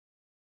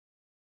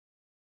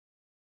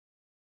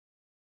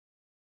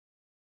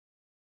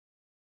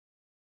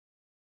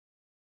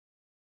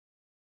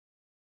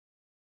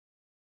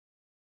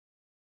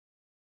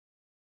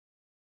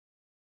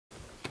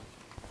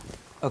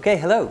Okay,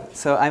 hello.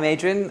 So I'm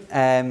Adrian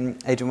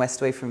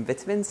Westaway from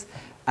Vitamins,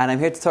 and I'm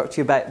here to talk to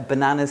you about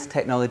bananas,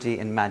 technology,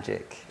 and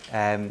magic.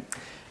 I'm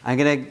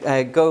going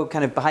to go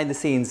kind of behind the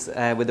scenes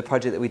with the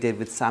project that we did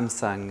with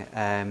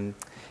Samsung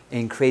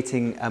in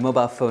creating a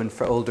mobile phone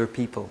for older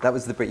people. That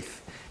was the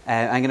brief.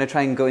 I'm going to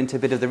try and go into a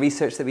bit of the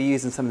research that we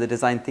use and some of the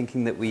design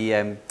thinking that we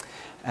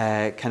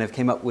kind of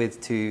came up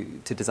with to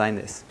design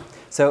this.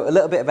 So a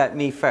little bit about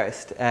me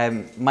first.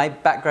 My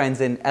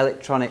background's in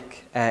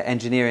electronic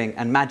engineering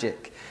and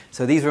magic.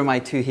 So these were my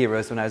two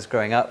heroes when I was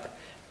growing up,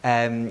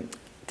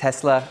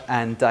 Tesla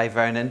and Di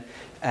Vernon.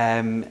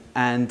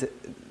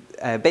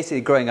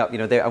 Basically growing up,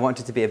 I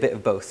wanted to be a bit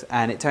of both.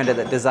 And it turned out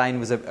that design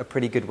was a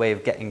pretty good way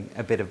of getting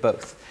a bit of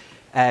both.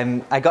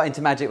 I got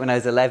into magic when I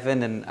was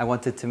 11 and I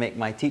wanted to make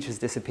my teachers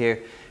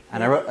disappear.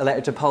 And I wrote a letter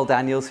to Paul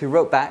Daniels, who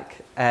wrote back.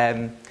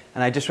 And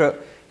I just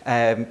wrote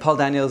Paul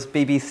Daniels,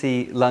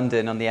 BBC,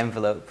 London on the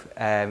envelope.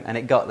 And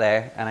it got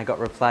there, and I got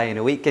a reply in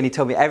a week, and he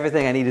told me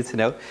everything I needed to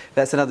know.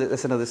 That's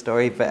another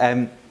story.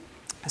 But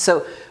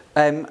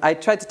I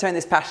tried to turn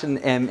this passion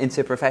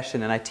into a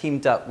profession, and I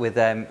teamed up with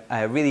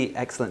a really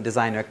excellent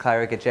designer,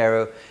 Clara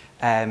Gaggero,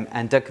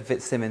 and Doug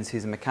Fitzsimmons,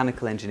 who's a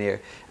mechanical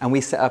engineer. And we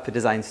set up a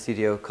design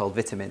studio called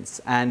Vitamins.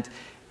 And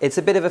it's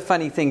a bit of a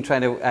funny thing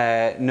trying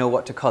to know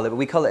what to call it, but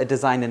we call it a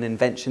design and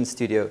invention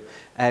studio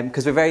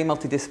because we're very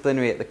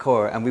multidisciplinary at the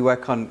core, and we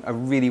work on a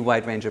really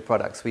wide range of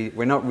products.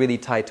 We're not really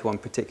tied to one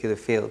particular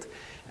field.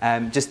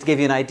 Just to give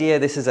you an idea,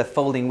 this is a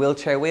folding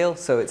wheelchair wheel,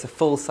 so it's a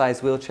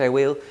full-size wheelchair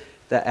wheel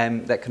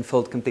that can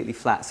fold completely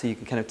flat, so you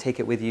can kind of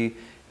take it with you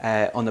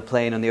on the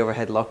plane, on the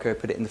overhead locker,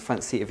 put it in the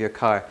front seat of your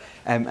car.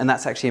 And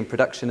that's actually in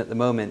production at the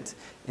moment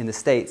in the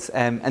States.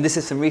 And this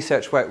is some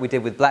research work we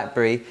did with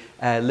BlackBerry,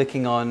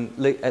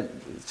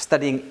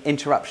 studying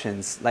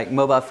interruptions, like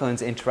mobile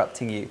phones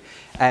interrupting you.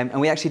 And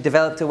we actually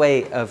developed a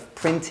way of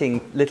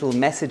printing little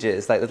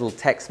messages, like little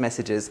text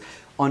messages,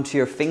 onto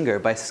your finger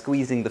by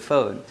squeezing the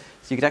phone.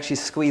 So you could actually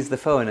squeeze the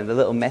phone and the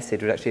little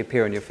message would actually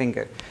appear on your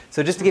finger.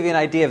 So just to give you an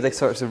idea of the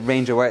sorts of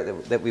range of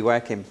work that we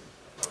work in.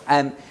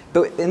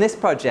 But in this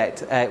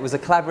project, it was a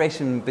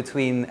collaboration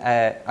between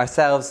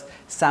ourselves,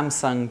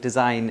 Samsung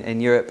Design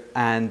in Europe,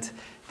 and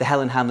the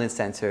Helen Hamlin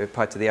Centre,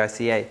 part of the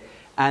RCA.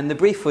 And the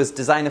brief was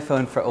design a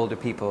phone for older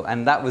people,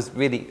 and that was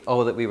really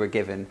all that we were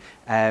given.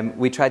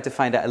 We tried to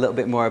find out a little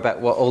bit more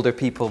about what older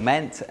people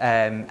meant,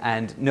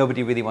 and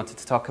nobody really wanted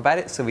to talk about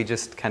it, so we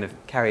just kind of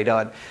carried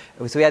on.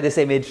 So we had this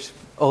image,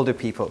 older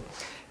people.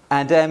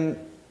 And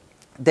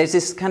there's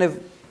this kind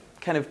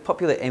of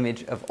popular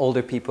image of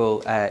older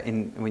people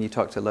when you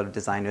talk to a lot of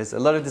designers. A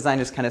lot of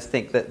designers kind of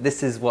think that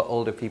this is what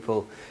older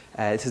people,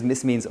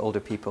 this means older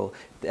people.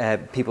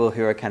 People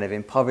who are kind of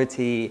in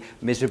poverty,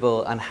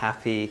 miserable,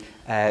 unhappy,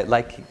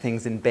 like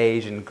things in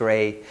beige and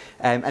grey.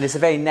 And it's a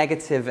very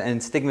negative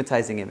and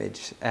stigmatizing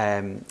image.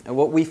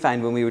 What we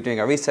found when we were doing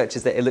our research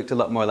is that it looked a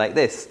lot more like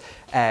this.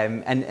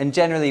 And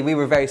generally, we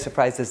were very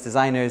surprised as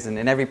designers, and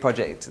in every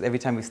project, every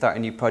time we start a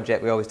new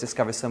project, we always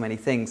discover so many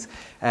things.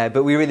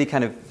 But we really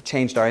kind of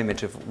changed our image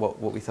of what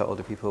we thought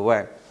older people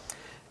were.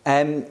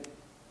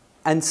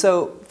 And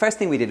so, first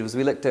thing we did was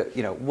we looked at,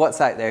 what's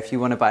out there if you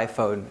want to buy a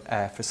phone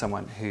for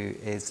someone who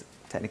is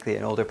technically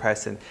an older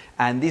person.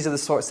 And these are the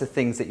sorts of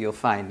things that you'll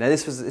find. Now,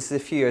 this is a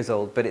few years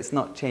old, but it's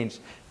not changed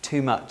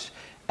too much.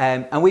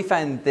 And we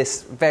found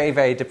this very,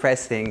 very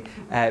depressing,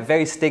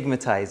 very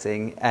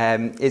stigmatizing.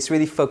 It's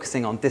really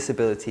focusing on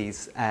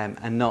disabilities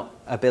and not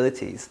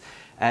abilities.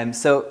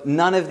 So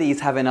none of these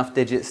have enough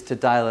digits to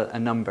dial a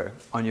number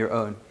on your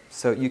own.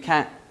 So you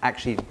can't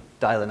actually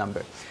dial a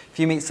number. If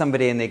you meet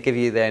somebody and they give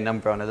you their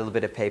number on a little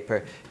bit of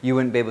paper, you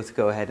wouldn't be able to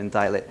go ahead and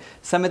dial it.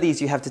 Some of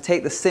these you have to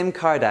take the SIM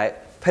card out,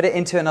 put it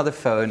into another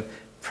phone,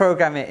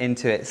 program it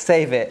into it,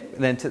 save it,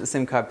 and then put the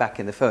SIM card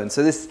back in the phone.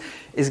 So this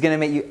is going to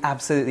make you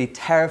absolutely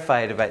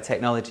terrified about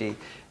technology.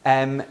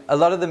 A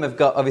lot of them have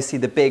got, obviously,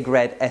 the big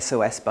red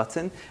SOS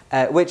button,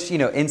 which,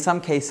 in some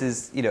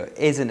cases,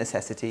 is a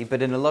necessity,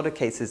 but in a lot of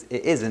cases,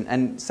 it isn't,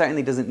 and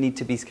certainly doesn't need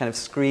to be kind of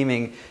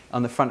screaming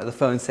on the front of the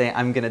phone saying,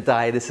 I'm going to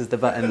die, this is the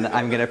button that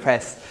I'm going to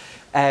press.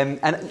 And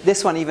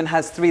this one even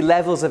has 3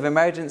 levels of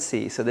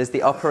emergency. So there's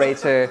the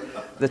operator,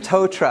 the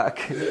tow truck,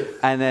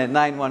 and then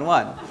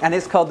 911. And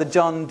it's called the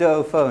John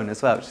Doe phone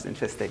as well, which is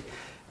interesting.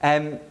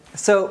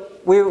 So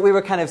we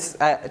were kind of,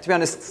 to be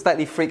honest,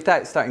 slightly freaked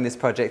out starting this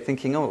project,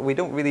 thinking, oh, we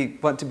don't really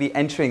want to be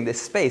entering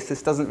this space.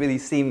 This doesn't really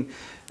seem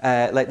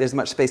like there's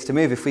much space to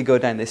move if we go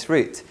down this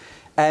route.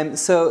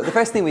 So the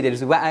first thing we did is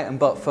we went out and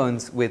bought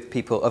phones with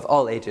people of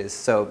all ages,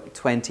 so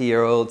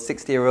 20-year-olds,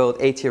 60-year-olds,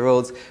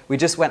 80-year-olds. We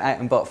just went out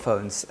and bought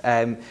phones.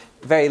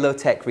 Very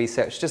low-tech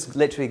research, just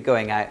literally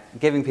going out,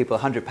 giving people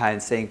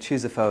 £100, saying,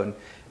 choose a phone,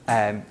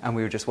 and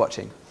we were just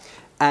watching.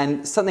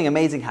 And something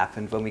amazing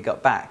happened when we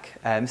got back.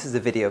 This is a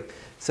video.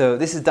 So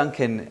this is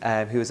Duncan,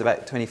 who was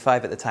about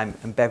 25 at the time,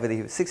 and Beverly,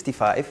 who was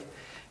 65.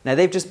 Now,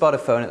 they've just bought a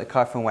phone at the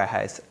Carphone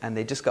warehouse, and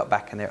they just got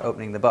back and they're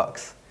opening the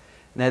box.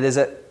 Now, there's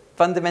a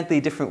fundamentally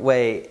different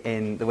way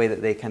in the way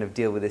that they kind of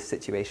deal with this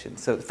situation.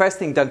 So the first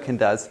thing Duncan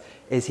does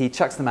is he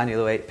chucks the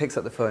manual away, picks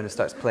up the phone and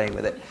starts playing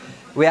with it.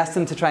 We asked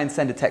them to try and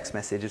send a text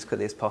message as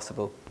quickly as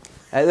possible.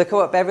 Look at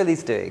what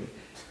Beverly's doing.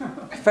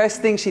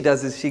 First thing she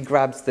does is she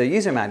grabs the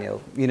user manual,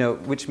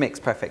 which makes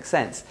perfect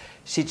sense.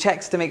 She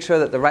checks to make sure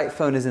that the right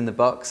phone is in the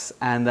box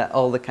and that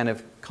all the kind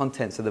of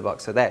contents of the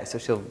box are there. So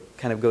she'll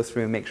kind of go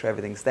through and make sure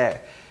everything's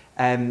there.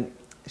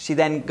 She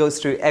then goes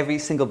through every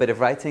single bit of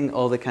writing,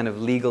 all the kind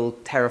of legal,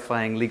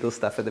 terrifying legal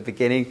stuff at the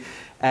beginning.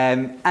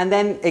 And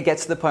then it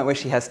gets to the point where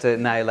she has to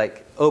now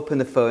open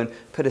the phone,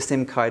 put a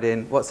SIM card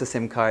in. What's a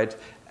SIM card?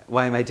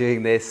 Why am I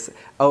doing this?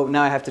 Oh,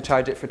 now I have to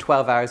charge it for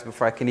 12 hours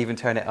before I can even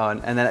turn it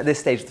on. And then at this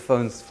stage, the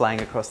phone's flying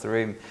across the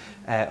room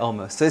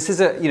almost. So this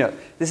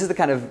is the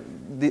kind of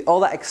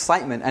all that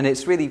excitement, and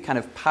it's really kind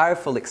of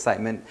powerful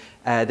excitement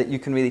that you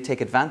can really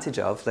take advantage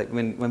of. Like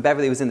when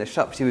Beverly was in the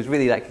shop, she was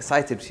really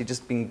excited. She'd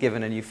just been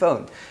given a new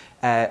phone.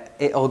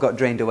 It all got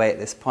drained away at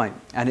this point,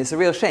 and it's a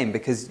real shame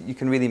because you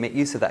can really make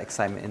use of that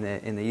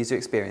excitement in the user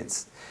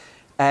experience.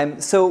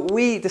 So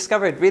we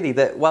discovered really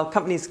that while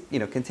companies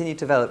continue to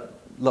develop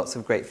lots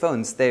of great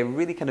phones, they're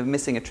really kind of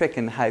missing a trick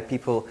in how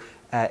people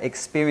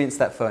experience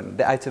that phone,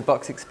 the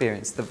out-of-box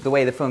experience, the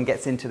way the phone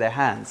gets into their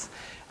hands.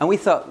 And we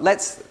thought,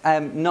 let's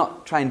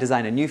not try and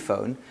design a new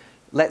phone.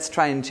 Let's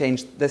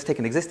take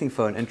an existing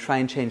phone and try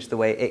and change the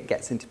way it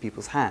gets into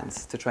people's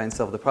hands to try and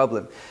solve the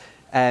problem.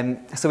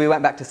 So we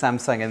went back to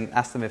Samsung and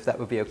asked them if that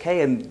would be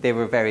okay, and they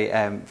were very,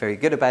 very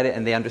good about it,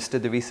 and they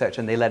understood the research,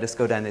 and they let us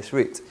go down this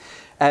route.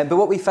 But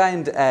what we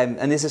found,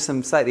 and these are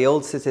some slightly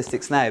old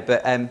statistics now,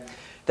 but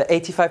that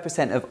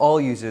 85% of all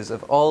users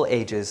of all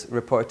ages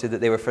reported that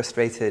they were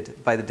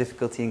frustrated by the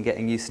difficulty in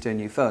getting used to a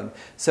new phone.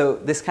 So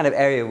this kind of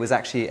area was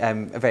actually a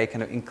very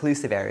kind of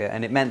inclusive area,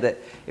 and it meant that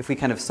if we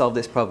kind of solve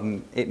this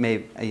problem, it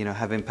may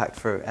have impact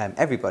for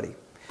everybody.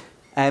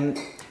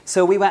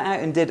 So we went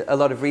out and did a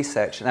lot of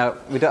research. Now,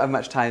 we don't have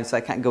much time, so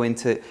I can't go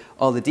into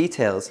all the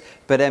details,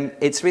 but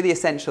it's really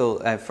essential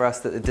for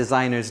us that the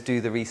designers do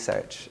the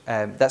research.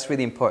 That's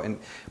really important.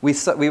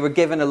 We were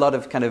given a lot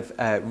of kind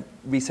of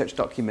research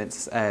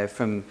documents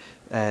from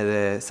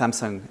the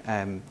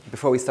Samsung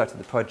before we started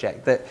the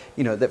project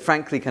that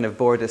frankly kind of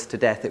bored us to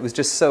death. It was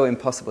just so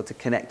impossible to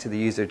connect to the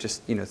user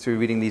just through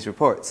reading these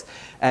reports.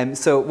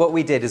 So what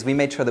we did is we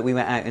made sure that we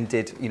went out and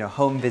did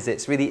home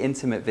visits, really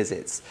intimate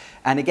visits.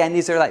 And again,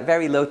 these are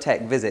very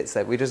low-tech visits.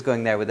 We're just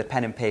going there with a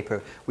pen and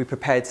paper. We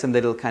prepared some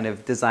little kind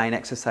of design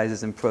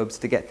exercises and probes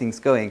to get things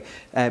going,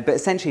 but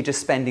essentially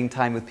just spending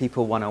time with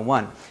people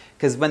one-on-one.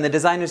 Because when the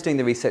designer's doing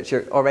the research,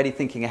 you're already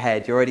thinking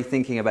ahead, you're already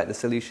thinking about the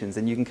solutions,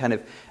 and you can kind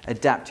of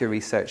adapt your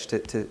research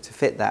to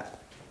fit that.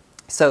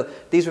 So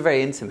these were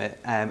very intimate,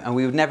 and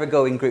we would never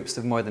go in groups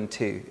of more than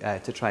two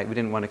to try. We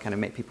didn't want to kind of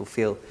make people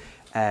feel,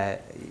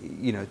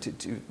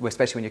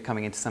 especially when you're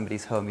coming into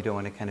somebody's home, you don't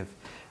want to kind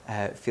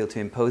of feel too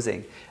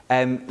imposing.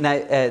 Now,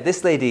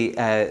 this lady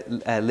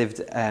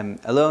lived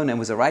alone and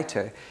was a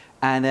writer,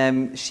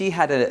 and she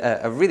had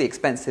a really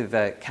expensive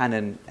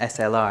Canon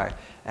SLR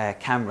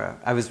camera.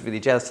 I was really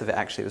jealous of it,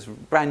 actually. It was a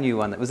brand new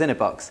one that was in a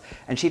box,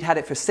 and she'd had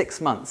it for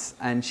 6 months,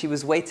 and she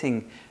was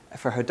waiting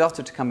for her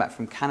daughter to come back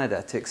from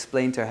Canada to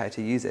explain to her how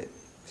to use it.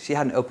 She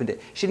hadn't opened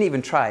it. She didn't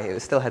even try. It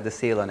still had the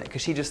seal on it,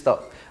 because she just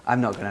thought,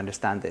 I'm not going to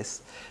understand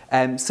this.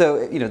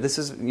 So this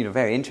was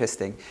very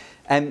interesting.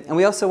 And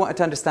we also wanted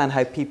to understand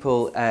how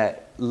people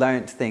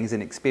learnt things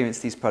and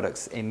experienced these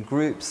products in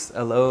groups,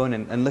 alone,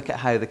 and look at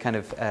how the kind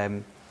of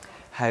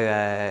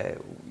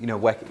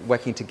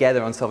working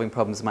together on solving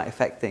problems might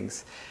affect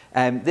things.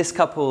 This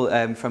couple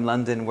from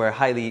London were a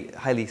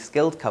highly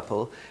skilled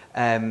couple.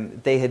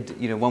 They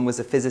had, one was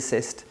a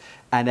physicist,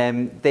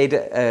 and they'd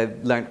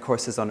learnt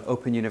courses on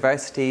Open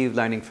University,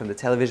 learning from the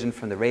television,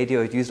 from the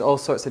radio, used all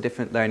sorts of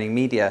different learning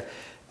media.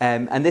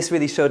 And this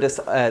really showed us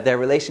their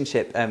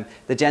relationship.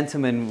 The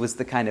gentleman was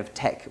the kind of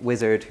tech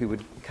wizard who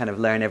would kind of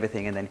learn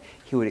everything, and then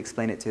he would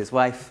explain it to his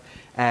wife.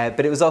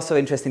 But it was also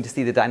interesting to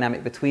see the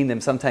dynamic between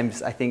them.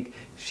 Sometimes I think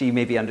she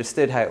maybe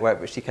understood how it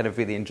worked, but she kind of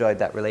really enjoyed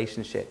that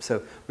relationship.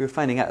 So we were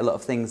finding out a lot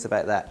of things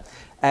about that.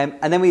 And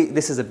then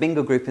this is a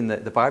bingo group in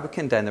the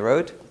Barbican down the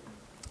road.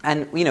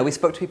 And we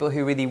spoke to people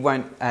who really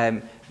weren't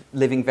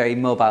living very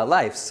mobile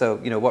lives. So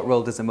what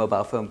role does a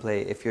mobile phone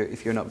play if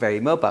you're not very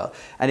mobile?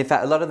 And in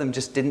fact, a lot of them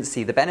just didn't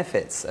see the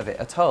benefits of it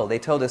at all. They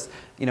told us,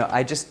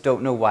 I just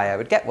don't know why I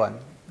would get one,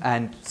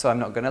 and so I'm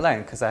not going to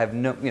learn because I have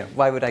no,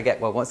 why would I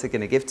get one? What's it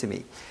going to give to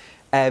me?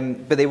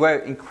 But they were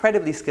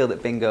incredibly skilled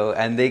at bingo,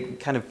 and they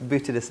kind of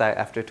booted us out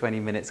after 20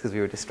 minutes because we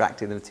were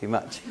distracting them too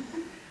much.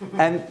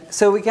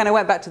 So we kind of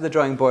went back to the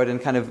drawing board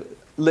and kind of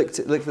looked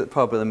at the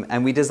problem,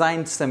 and we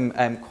designed some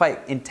quite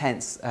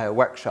intense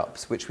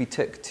workshops, which we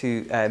took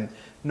to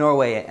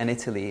Norway and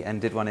Italy, and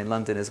did one in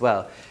London as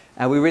well.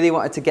 And we really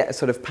wanted to get a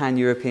sort of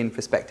pan-European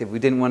perspective. We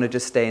didn't want to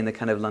just stay in the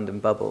kind of London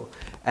bubble.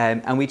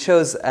 And we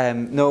chose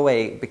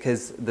Norway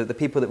because the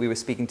people that we were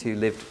speaking to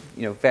lived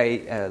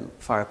very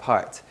far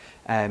apart.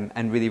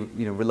 and really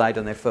relied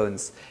on their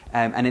phones.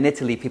 And in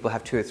Italy, people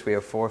have 2 or 3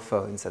 or 4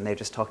 phones, and they're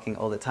just talking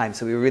all the time.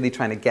 So we were really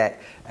trying to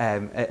get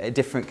a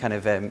different kind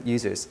of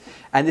users.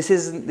 And this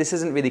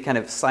isn't really kind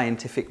of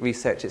scientific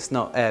research. It's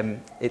not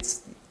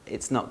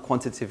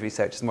quantitative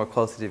research. It's more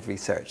qualitative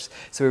research.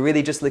 So we're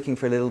really just looking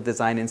for little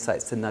design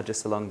insights to nudge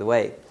us along the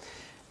way.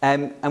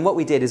 And what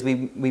we did is we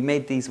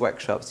made these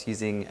workshops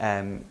using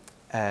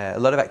a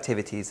lot of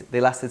activities.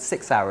 They lasted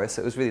 6 hours,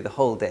 so it was really the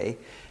whole day,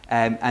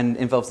 and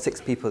involved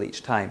 6 people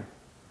each time.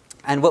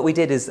 And what we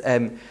did is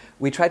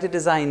we tried to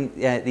design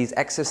these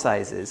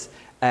exercises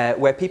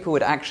where people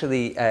would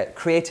actually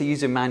create a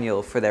user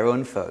manual for their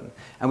own phone.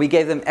 And we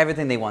gave them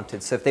everything they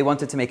wanted. So if they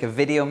wanted to make a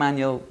video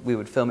manual, we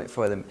would film it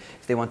for them.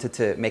 If they wanted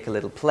to make a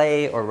little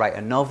play or write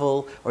a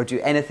novel or do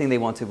anything they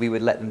wanted, we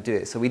would let them do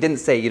it. So we didn't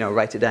say,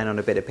 write it down on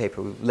a bit of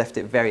paper. We left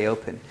it very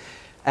open.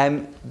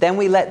 Then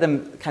we let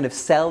them kind of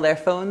sell their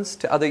phones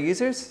to other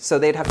users. So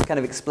they'd have to kind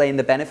of explain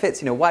the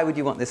benefits. Why would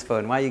you want this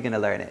phone? Why are you going to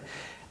learn it?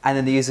 And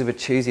then the user would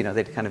choose,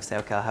 they'd kind of say,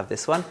 okay, I'll have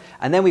this one.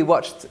 And then we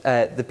watched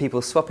the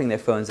people swapping their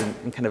phones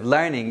and kind of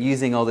learning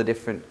using all the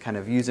different kind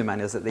of user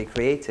manuals that they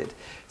created.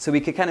 So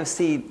we could kind of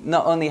see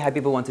not only how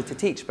people wanted to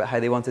teach, but how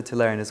they wanted to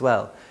learn as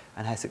well,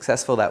 and how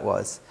successful that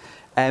was.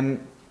 And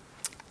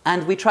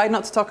we tried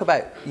not to talk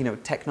about,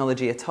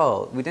 technology at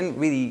all. We didn't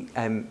really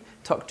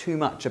talk too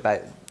much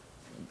about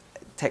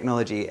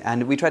technology,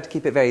 and we tried to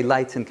keep it very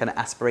light and kind of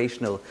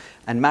aspirational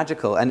and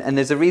magical. And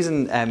there's a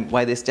reason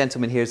why this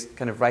gentleman here is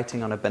kind of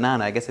writing on a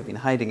banana. I guess I've been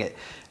hiding it.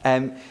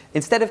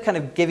 Instead of kind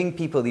of giving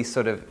people these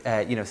sort of,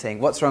 saying,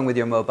 what's wrong with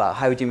your mobile?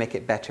 How would you make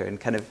it better? And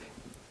kind of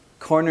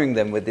cornering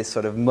them with this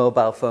sort of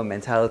mobile phone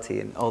mentality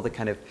and all the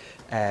kind of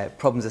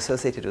problems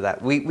associated with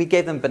that. We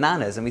gave them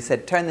bananas, and we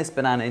said, turn this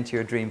banana into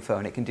your dream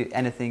phone. It can do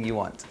anything you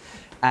want.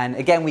 And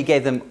again, we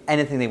gave them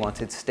anything they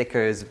wanted,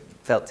 stickers,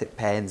 felt tip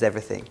pens,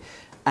 everything.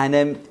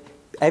 And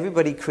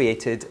everybody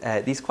created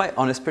these quite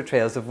honest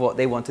portrayals of what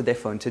they wanted their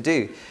phone to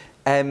do.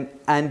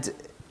 And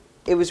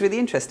it was really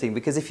interesting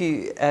because if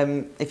you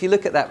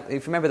look at that,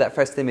 if you remember that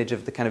first image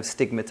of the kind of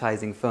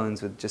stigmatizing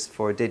phones with just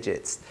 4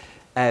 digits,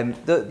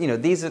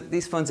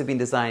 these phones have been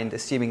designed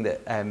assuming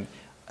that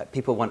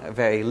people want a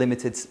very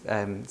limited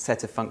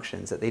set of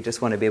functions, that they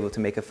just want to be able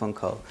to make a phone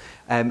call.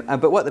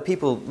 But what the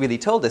people really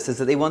told us is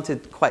that they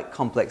wanted quite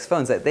complex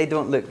phones, that they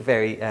don't look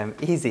very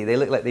easy. They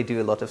look like they do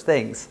a lot of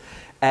things.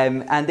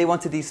 And they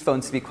wanted these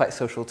phones to be quite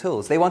social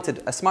tools. They wanted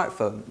a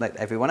smartphone like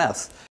everyone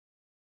else.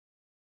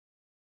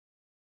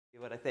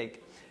 What I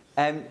think.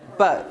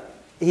 But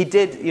he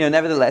did,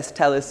 nevertheless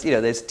tell us,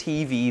 there's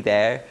TV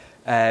there.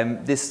 I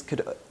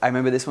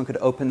remember this one could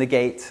open the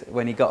gate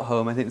when he got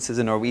home. I think this is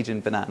a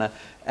Norwegian banana.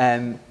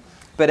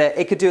 But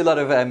it could do a lot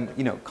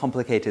of,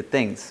 complicated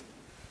things.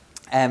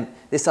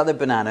 This other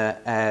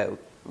banana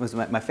was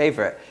my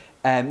favorite.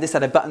 This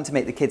had a button to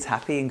make the kids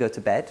happy and go to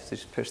bed. So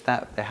just push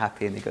that, they're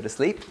happy and they go to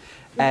sleep.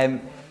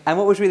 And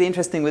what was really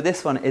interesting with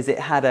this one is it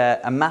had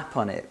a map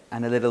on it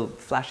and a little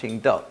flashing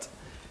dot.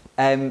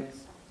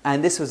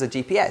 And this was a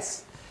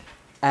GPS.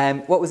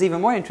 What was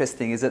even more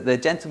interesting is that the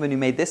gentleman who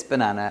made this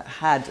banana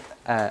had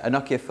a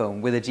Nokia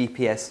phone with a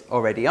GPS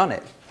already on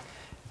it.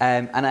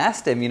 And I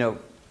asked him,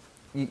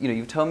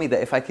 you told me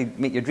that if I could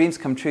make your dreams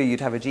come true,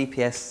 you'd have a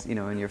GPS,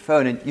 in your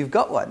phone, and you've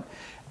got one.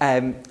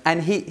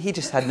 And he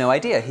just had no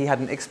idea. He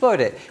hadn't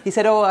explored it. He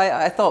said,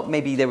 I thought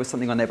maybe there was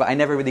something on there, but I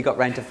never really got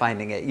round to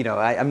finding it.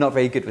 I'm not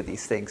very good with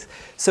these things.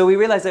 So we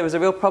realized there was a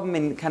real problem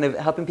in kind of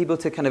helping people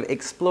to kind of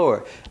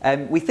explore.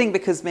 We think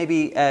because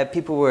maybe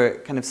people were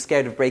kind of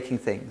scared of breaking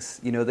things.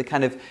 The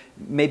kind of,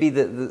 maybe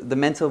the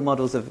mental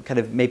models of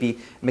kind of maybe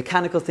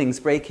mechanical things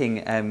breaking,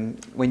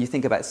 when you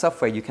think about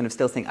software, you kind of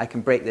still think, I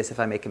can break this if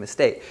I make a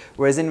mistake.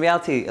 Whereas in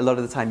reality, a lot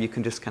of the time, you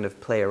can just kind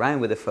of play around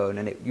with a phone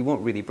and you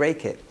won't really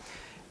break it.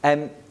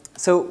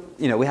 So,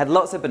 we had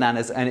lots of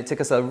bananas, and it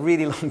took us a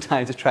really long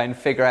time to try and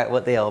figure out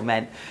what they all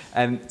meant.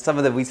 Some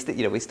of them we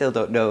still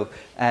don't know.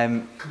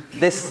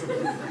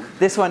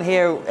 This one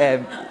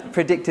here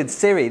predicted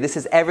Siri. This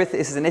is everything.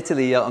 This is in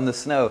Italy on the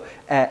snow.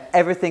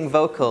 Everything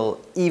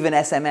vocal, even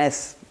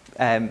SMS.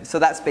 So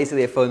that's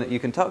basically a phone that you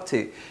can talk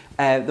to.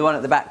 The one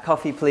at the back,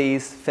 coffee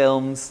please,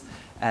 films.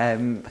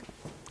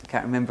 I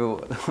can't remember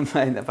what the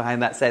one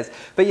behind that says.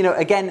 But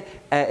again,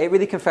 it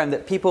really confirmed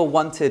that people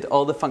wanted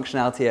all the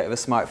functionality out of a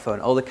smartphone,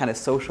 all the kind of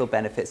social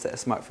benefits that a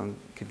smartphone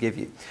could give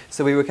you.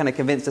 So we were kind of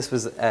convinced this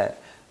was,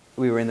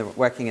 we were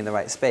working in the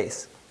right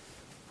space.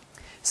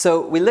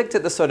 So we looked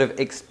at the sort of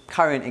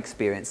current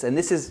experience, and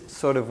this is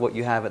sort of what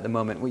you have at the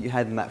moment, what you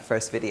had in that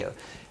first video.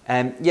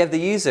 You have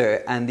the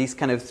user and these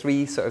kind of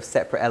 3 sort of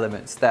separate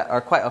elements that are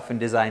quite often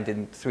designed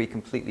in 3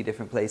 completely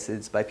different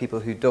places by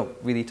people who don't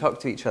really talk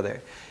to each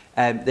other.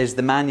 There's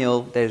the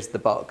manual, there's the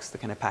box, the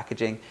kind of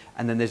packaging,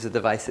 and then there's the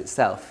device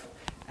itself.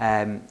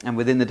 And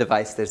within the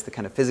device, there's the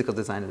kind of physical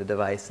design of the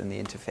device and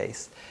the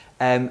interface.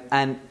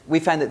 And we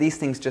found that these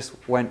things just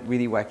weren't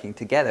really working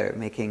together,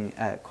 making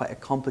quite a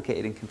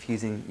complicated and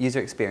confusing user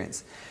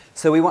experience.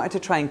 So we wanted to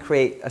try and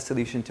create a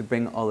solution to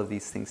bring all of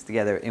these things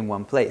together in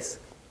one place.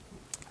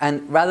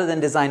 And rather than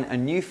design a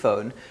new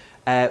phone,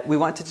 we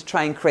wanted to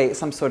try and create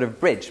some sort of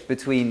bridge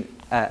between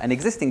an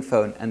existing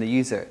phone and the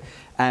user.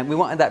 We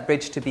wanted that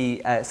bridge to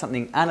be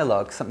something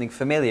analog, something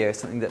familiar,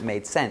 something that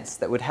made sense,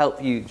 that would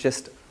help you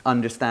just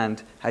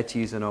understand how to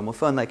use a normal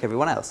phone like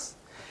everyone else.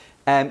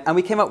 And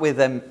we came up with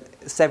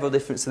several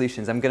different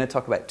solutions. I'm going to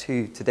talk about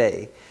 2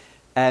 today.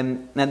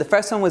 Now, the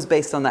first one was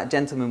based on that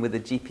gentleman with a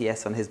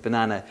GPS on his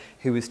banana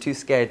who was too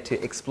scared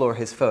to explore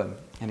his phone,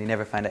 and he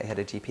never found out he had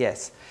a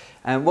GPS.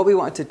 And what we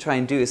wanted to try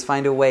and do is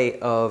find a way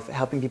of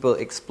helping people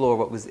explore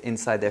what was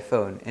inside their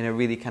phone in a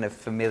really kind of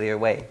familiar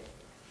way.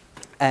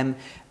 And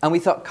we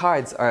thought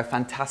cards are a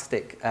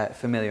fantastic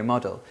familiar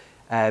model.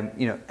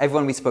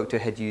 Everyone we spoke to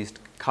had used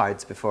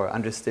cards before,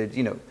 understood,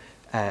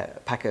 a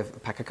pack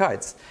of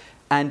cards.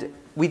 And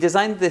we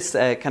designed this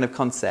kind of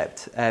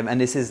concept,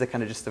 and this is the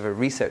kind of just of a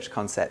research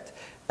concept,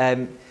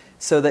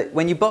 so that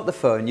when you bought the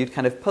phone, you'd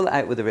kind of pull it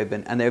out with a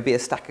ribbon, and there would be a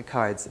stack of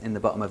cards in the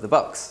bottom of the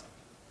box.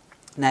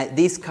 Now,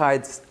 these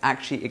cards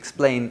actually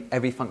explain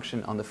every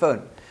function on the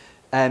phone.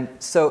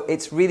 So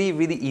it's really,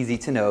 really easy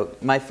to know,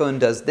 my phone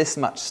does this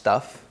much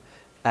stuff,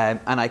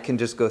 and I can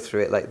just go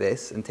through it like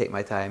this and take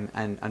my time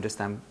and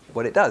understand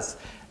what it does.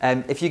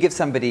 If you give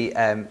somebody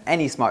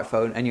any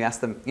smartphone and you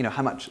ask them,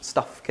 how much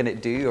stuff can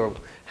it do, or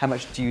how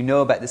much do you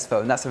know about this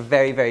phone, that's a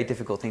very, very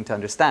difficult thing to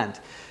understand.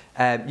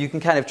 You can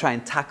kind of try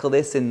and tackle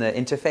this in the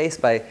interface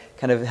by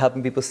kind of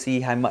helping people see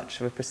how much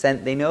of a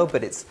percent they know,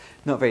 but it's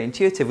not very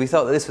intuitive. We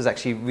thought that this was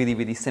actually really,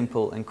 really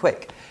simple and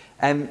quick.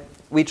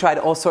 We tried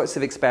all sorts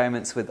of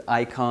experiments with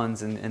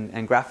icons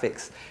and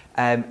graphics.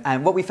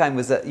 And what we found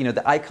was that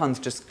the icons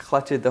just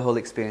cluttered the whole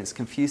experience,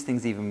 confused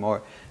things even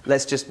more.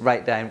 Let's just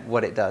write down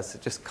what it does.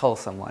 Just call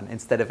someone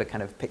instead of a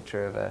kind of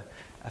picture of a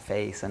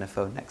face and a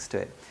phone next to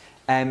it.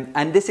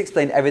 And this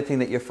explained everything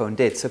that your phone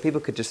did, so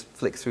people could just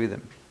flick through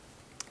them.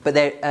 But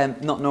they're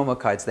not normal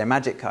cards, they're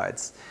magic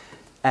cards.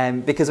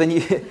 Because when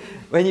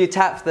you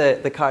tap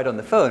the card on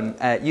the phone,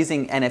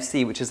 using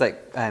NFC, which is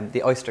like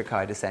the Oyster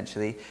card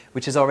essentially,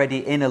 which is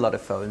already in a lot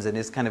of phones and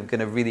is kind of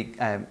going to really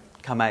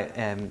come out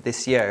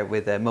this year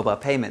with mobile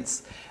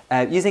payments.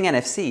 Using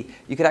NFC,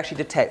 you could actually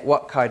detect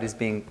what card is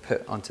being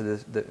put onto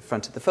the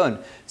front of the phone.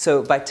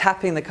 So by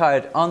tapping the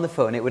card on the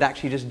phone, it would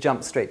actually just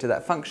jump straight to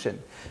that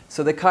function.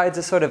 So the card's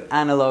a sort of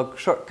analog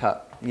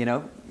shortcut,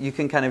 You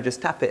can kind of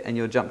just tap it and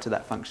you'll jump to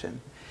that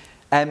function.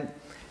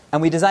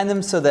 And we designed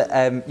them so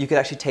that you could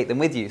actually take them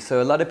with you. So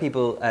a lot of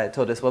people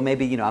told us, well,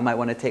 maybe I might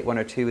want to take 1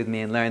 or 2 with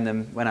me and learn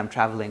them when I'm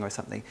traveling or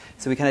something.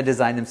 So we kind of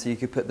designed them so you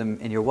could put them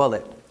in your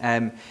wallet.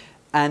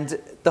 And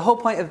the whole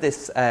point of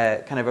this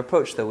kind of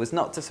approach, though, was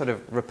not to sort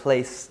of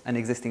replace an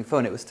existing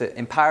phone. It was to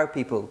empower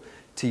people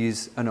to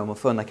use a normal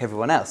phone like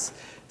everyone else.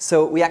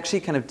 So we actually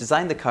kind of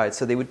designed the cards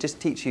so they would just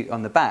teach you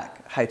on the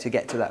back how to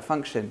get to that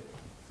function.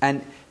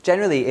 And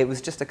generally, it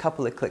was just a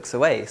couple of clicks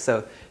away.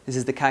 So this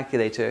is the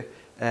calculator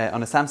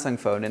on a Samsung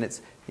phone, and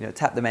it's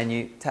tap the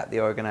menu, tap the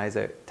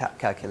organizer, tap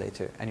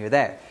calculator, and you're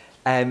there.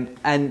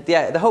 And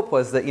yeah, the hope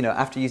was that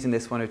after using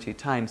this 1 or 2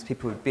 times,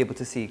 people would be able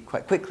to see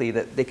quite quickly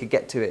that they could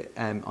get to it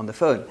on the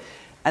phone.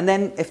 And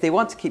then if they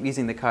want to keep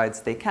using the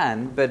cards, they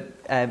can, but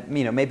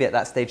maybe at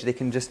that stage they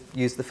can just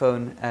use the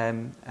phone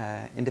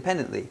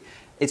independently.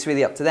 It's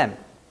really up to them.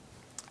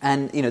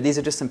 And these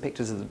are just some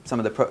pictures of some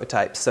of the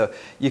prototypes. So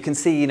you can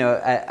see,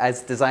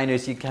 as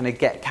designers, you kind of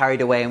get carried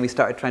away, and we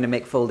started trying to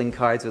make folding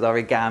cards with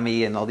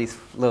origami and all these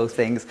little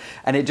things,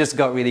 and it just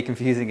got really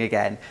confusing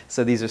again.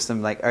 So these are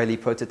some like early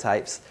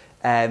prototypes.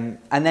 And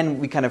then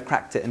we kind of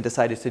cracked it and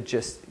decided to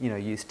just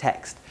use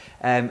text,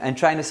 and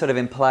trying to sort of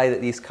imply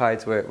that these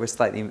cards were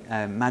slightly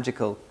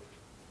magical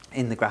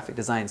in the graphic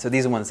design. So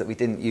these are ones that we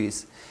didn't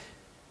use.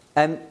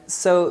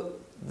 So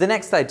the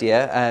next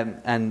idea,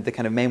 and the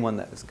kind of main one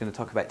that I was going to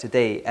talk about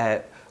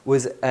today,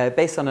 was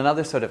based on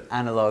another sort of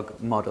analog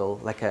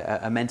model, like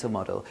a mental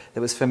model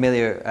that was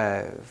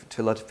familiar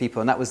to a lot of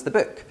people, and that was the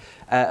book.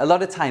 A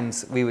lot of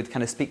times we would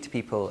kind of speak to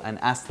people and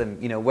ask them,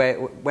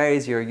 where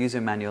is your user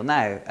manual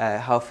now?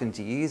 How often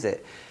do you use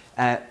it?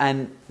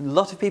 And a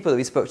lot of people that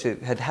we spoke to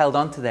had held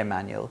on to their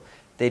manual.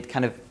 They'd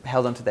kind of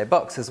held onto their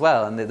box as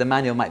well, and the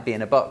manual might be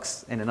in a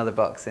box, in another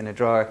box, in a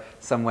drawer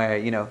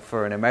somewhere,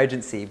 for an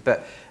emergency.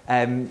 But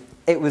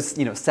it was,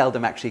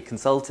 seldom actually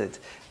consulted.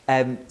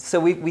 So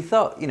we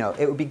thought,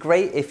 it would be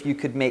great if you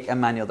could make a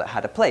manual that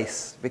had a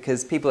place,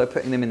 because people are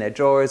putting them in their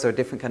drawers or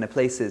different kind of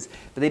places,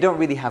 but they don't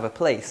really have a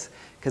place,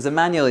 because a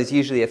manual is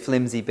usually a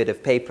flimsy bit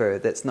of paper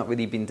that's not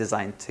really been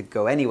designed to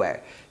go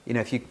anywhere.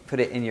 If you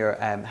put it in your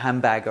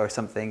handbag or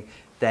something,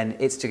 then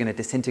it's just going to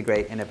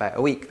disintegrate in about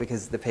a week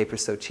because the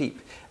paper's so cheap.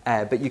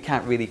 But you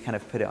can't really kind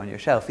of put it on your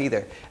shelf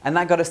either. And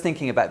that got us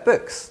thinking about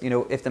books.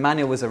 If the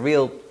manual was a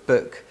real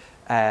book,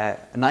 a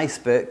nice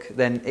book,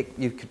 then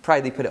you could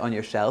proudly put it on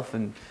your shelf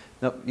and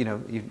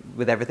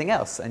with everything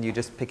else, and you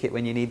just pick it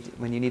when you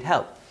need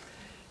help.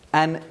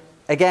 And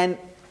again,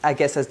 I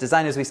guess as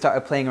designers, we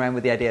started playing around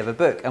with the idea of a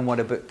book and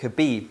what a book could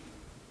be.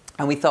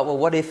 And we thought, well,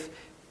 what if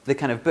the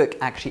kind of book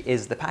actually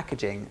is the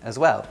packaging as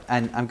well?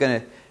 And I'm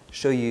going to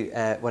show you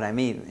what I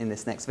mean in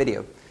this next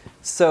video.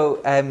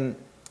 So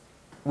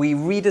we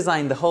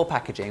redesigned the whole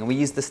packaging, and we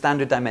used the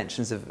standard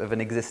dimensions of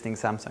an existing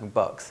Samsung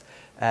box.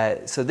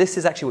 So this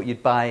is actually what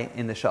you'd buy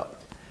in the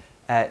shop.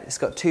 It's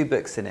got 2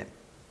 books in it,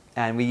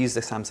 and we used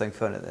a Samsung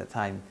phone at the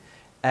time.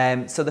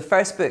 So the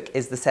first book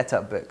is the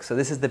setup book. So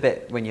this is the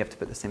bit when you have to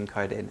put the SIM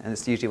card in, and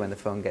it's usually when the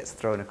phone gets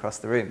thrown across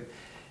the room.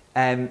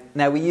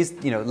 Now we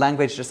used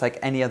language just like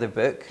any other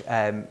book,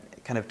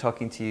 kind of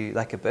talking to you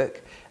like a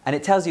book, and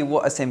it tells you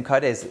what a SIM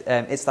card is.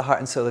 It's the heart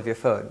and soul of your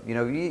phone.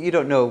 You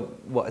don't know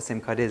what a SIM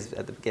card is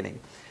at the beginning,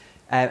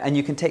 and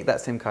you can take that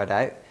SIM card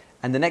out,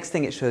 and the next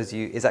thing it shows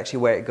you is actually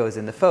where it goes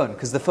in the phone,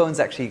 because the phone's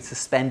actually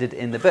suspended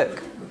in the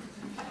book.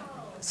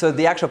 So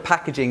the actual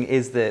packaging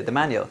is the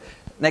manual.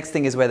 Next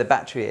thing is where the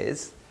battery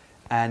is,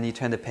 and you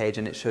turn the page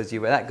and it shows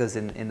you where that goes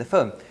in the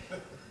phone.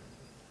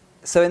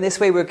 So in this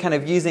way, we're kind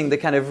of using the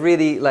kind of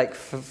really like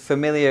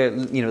familiar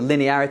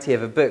linearity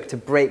of a book to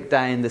break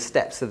down the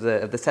steps of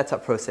the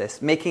setup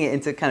process, making it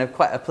into kind of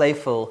quite a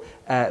playful,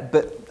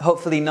 but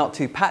hopefully not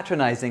too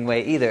patronizing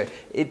way either.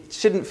 It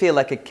shouldn't feel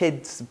like a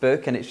kid's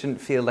book, and it shouldn't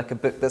feel like a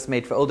book that's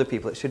made for older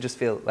people. It should just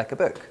feel like a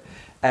book.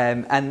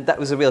 And that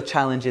was a real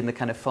challenge in the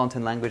kind of font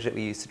and language that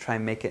we used to try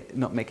and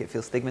not make it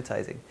feel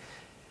stigmatizing.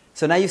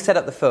 So now you've set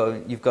up the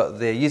phone, you've got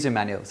the user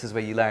manual. This is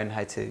where you learn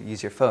how to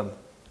use your phone.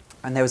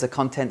 And there was a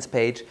contents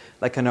page,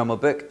 like a normal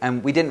book,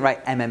 and we didn't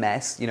write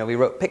MMS, we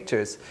wrote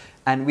pictures.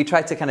 And we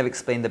tried to kind of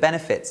explain the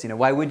benefits.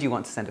 Why would you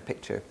want to send a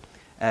picture?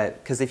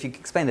 Because if you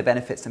explain the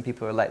benefits, then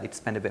people are likely to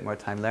spend a bit more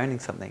time learning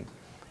something.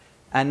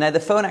 And now the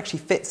phone actually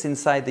fits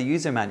inside the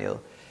user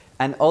manual,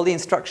 and all the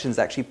instructions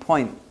actually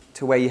point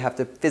to where you have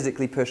to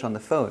physically push on the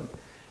phone.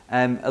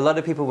 A lot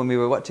of people, when we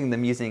were watching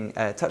them using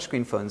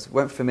touchscreen phones,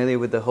 weren't familiar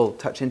with the whole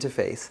touch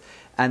interface.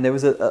 And there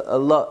was a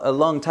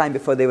long time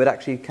before they would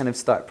actually kind of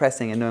start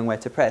pressing and knowing where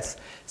to press.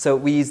 So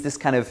we used this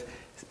kind of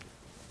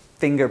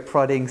finger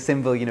prodding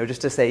symbol,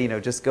 just to say,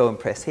 just go and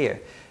press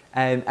here.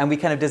 And we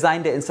kind of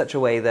designed it in such a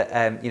way that,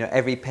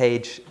 every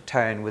page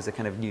turn was a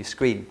kind of new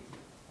screen.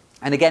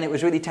 And again, it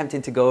was really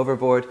tempting to go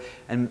overboard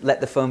and let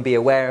the phone be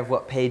aware of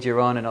what page you're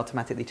on and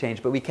automatically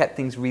change. But we kept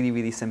things really,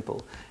 really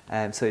simple.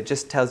 So it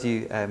just tells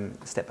you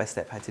step by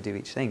step how to do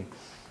each thing.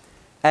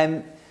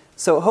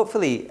 So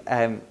hopefully,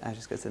 I'll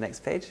just go to the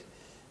next page.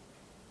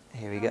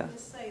 Here we go. I'll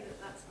just say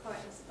that that's quite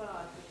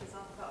inspired, because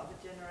I'm part of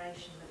a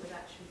generation that would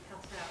actually cut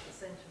out the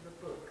centre of a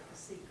book for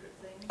secret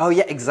things. Oh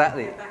yeah,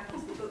 exactly. Go back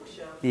onto the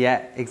bookshelf.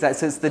 Yeah, exactly.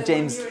 So it's the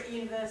James. When you were at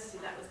university,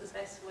 that was the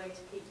best way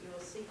to keep your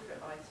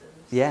secret items.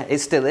 Yeah, it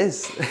still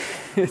is.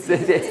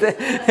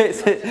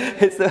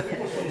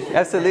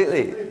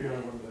 Absolutely.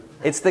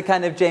 It's the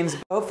kind of James.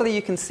 Hopefully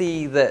you can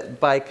see that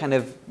by kind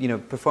of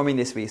performing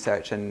this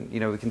research, and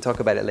we can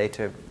talk about it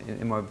later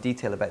in more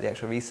detail about the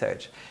actual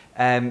research.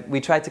 We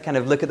tried to kind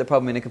of look at the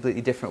problem in a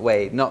completely different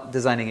way, not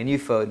designing a new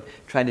phone,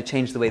 trying to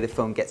change the way the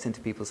phone gets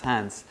into people's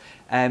hands.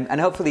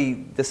 And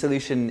hopefully the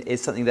solution is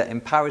something that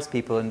empowers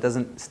people and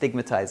doesn't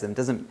stigmatize them.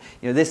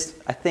 This,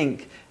 I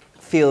think,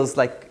 feels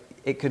like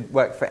it could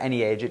work for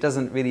any age. It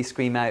doesn't really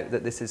scream out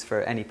that this is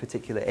for any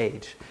particular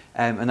age.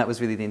 And that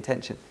was really the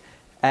intention.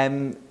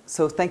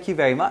 So thank you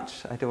very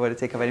much. I don't want to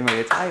take up any more of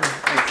your time.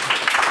 Thanks.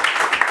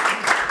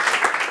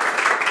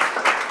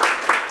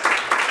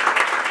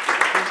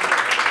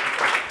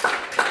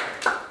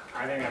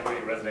 I think that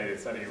really resonated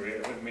certainly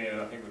with me, and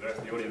I think with the rest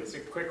of the audience. A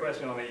quick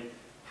question on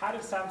how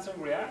did Samsung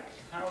react?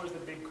 How was the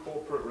big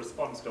corporate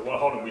response to, well,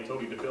 hold on, we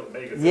told you to build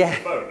Vegas in the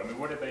phone. I mean,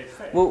 what did they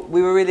say? Well,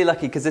 we were really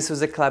lucky because this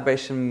was a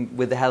collaboration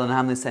with the Helen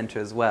Hamlin Centre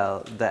as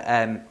well,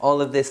 that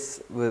all of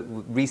this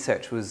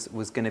research was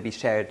going to be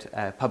shared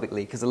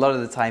publicly, because a lot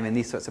of the time in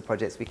these sorts of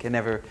projects we can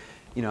never,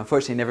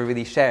 unfortunately never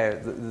really share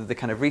the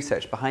kind of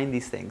research behind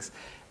these things.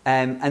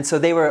 And so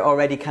they were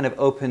already kind of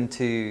open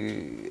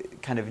to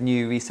kind of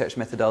new research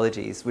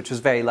methodologies, which was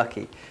very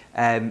lucky.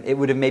 It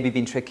would have maybe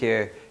been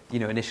trickier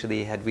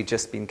initially had we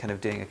just been kind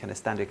of doing a kind of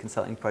standard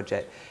consulting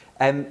project.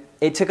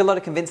 It took a lot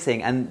of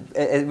convincing, and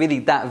really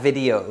that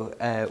video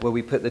where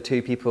we put the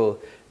 2 people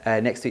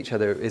next to each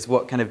other is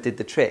what kind of did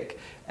the trick.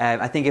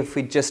 I think if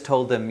we just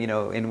told them,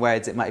 in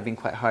words, it might have been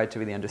quite hard to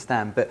really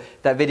understand. But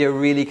that video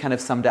really kind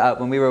of summed it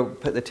up. When we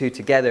put the 2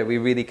 together, we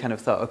really kind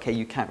of thought, okay,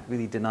 you can't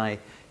really deny,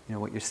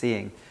 what you're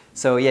seeing.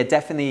 So yeah,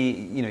 definitely,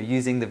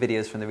 using the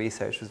videos from the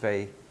research was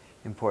very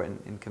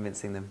important in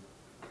convincing them.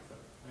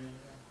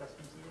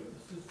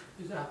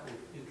 Is Apple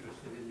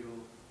interested in your...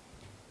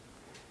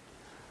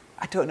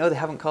 I don't know. They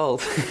haven't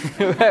called.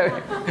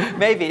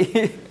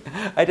 Maybe.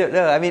 I don't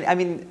know. I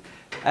mean,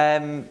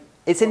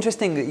 it's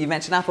interesting that you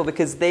mentioned Apple,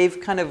 because they've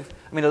kind of...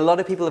 a lot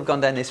of people have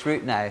gone down this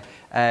route now.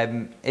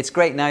 It's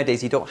great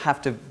nowadays. You don't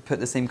have to put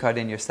the SIM card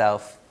in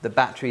yourself. The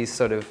battery's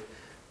sort of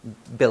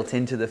built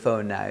into the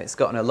phone now. It's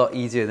gotten a lot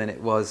easier than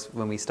it was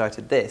when we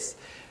started this.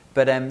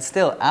 But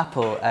still,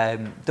 Apple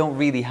don't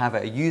really have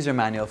a user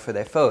manual for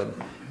their phone.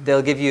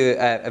 They'll give you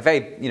a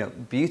very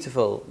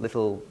beautiful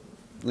little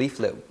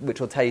leaflet which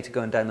will tell you to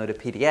go and download a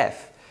PDF.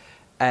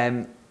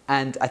 And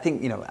I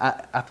think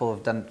Apple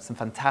have done some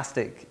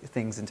fantastic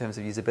things in terms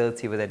of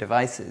usability with their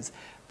devices.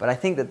 But I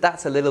think that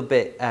that's a little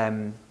bit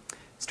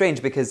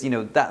strange, because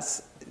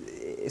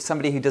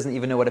somebody who doesn't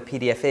even know what a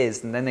PDF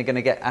is, and then they're going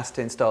to get asked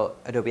to install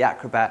Adobe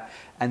Acrobat,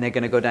 and they're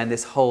going to go down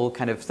this whole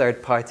kind of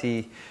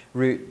third-party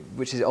route,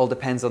 which all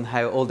depends on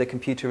how old the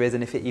computer is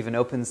and if it even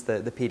opens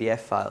the PDF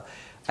file.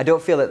 I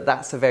don't feel that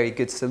that's a very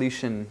good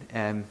solution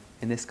in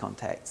this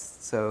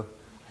context. So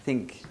I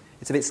think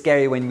it's a bit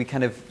scary when we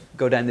kind of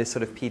go down this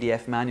sort of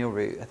PDF manual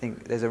route. I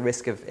think there's a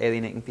risk of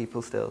alienating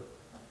people still.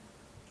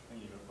 I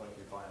think you've got quite a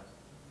few clients.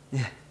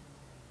 Yeah.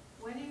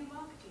 When are you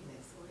marketing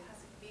this, or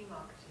has it been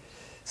marketed?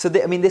 So,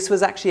 I mean, this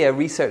was actually a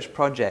research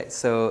project.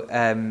 So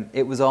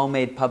it was all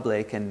made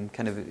public and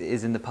kind of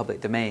is in the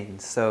public domain.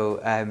 So,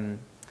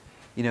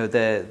 you know,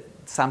 the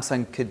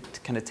Samsung could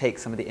kind of take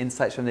some of the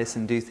insights from this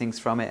and do things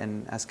from it,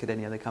 and as could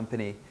any other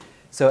company.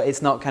 So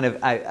it's not kind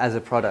of out as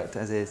a product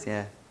as is,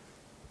 yeah. Is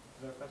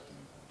there a question?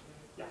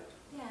 Yeah.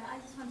 Yeah, I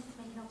just wanted to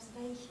make an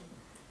observation.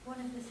 One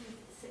of the sort of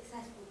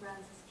successful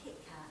brands is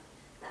KitKat,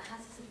 that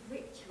has a sort of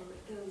ritual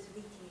that goes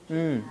with eating a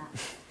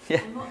KitKat.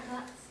 Yeah. And what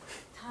that's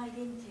tied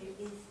into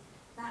is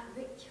that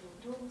ritual,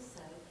 but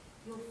also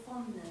your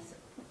fondness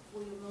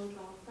for your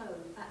mobile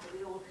phone, the fact that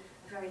we all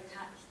are very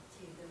attached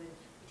to them and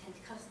we tend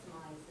to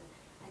customise them.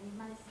 And you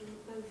managed to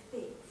link both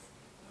bits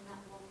in that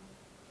one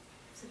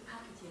sort of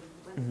packaging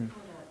that went with the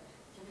product,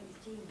 which I think is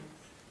genius.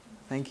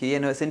 Thank you. Yeah,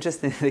 no, it's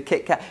interesting. The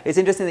KitKat. It's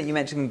interesting that you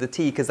mentioned the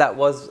tea, because that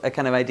was a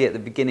kind of idea at the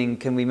beginning.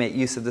 Can we make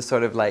use of the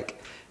sort of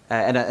like,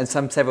 and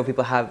several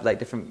people have like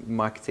different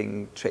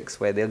marketing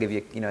tricks where they'll give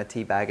you, you know, a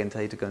tea bag and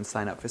tell you to go and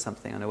sign up for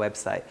something on a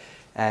website.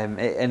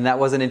 And that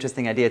was an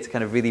interesting idea to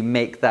kind of really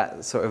make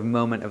that sort of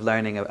moment of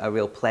learning a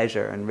real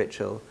pleasure and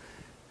ritual.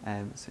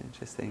 So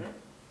interesting.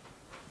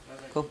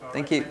 Cool.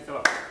 Thank you. Thanks a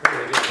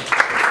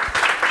lot.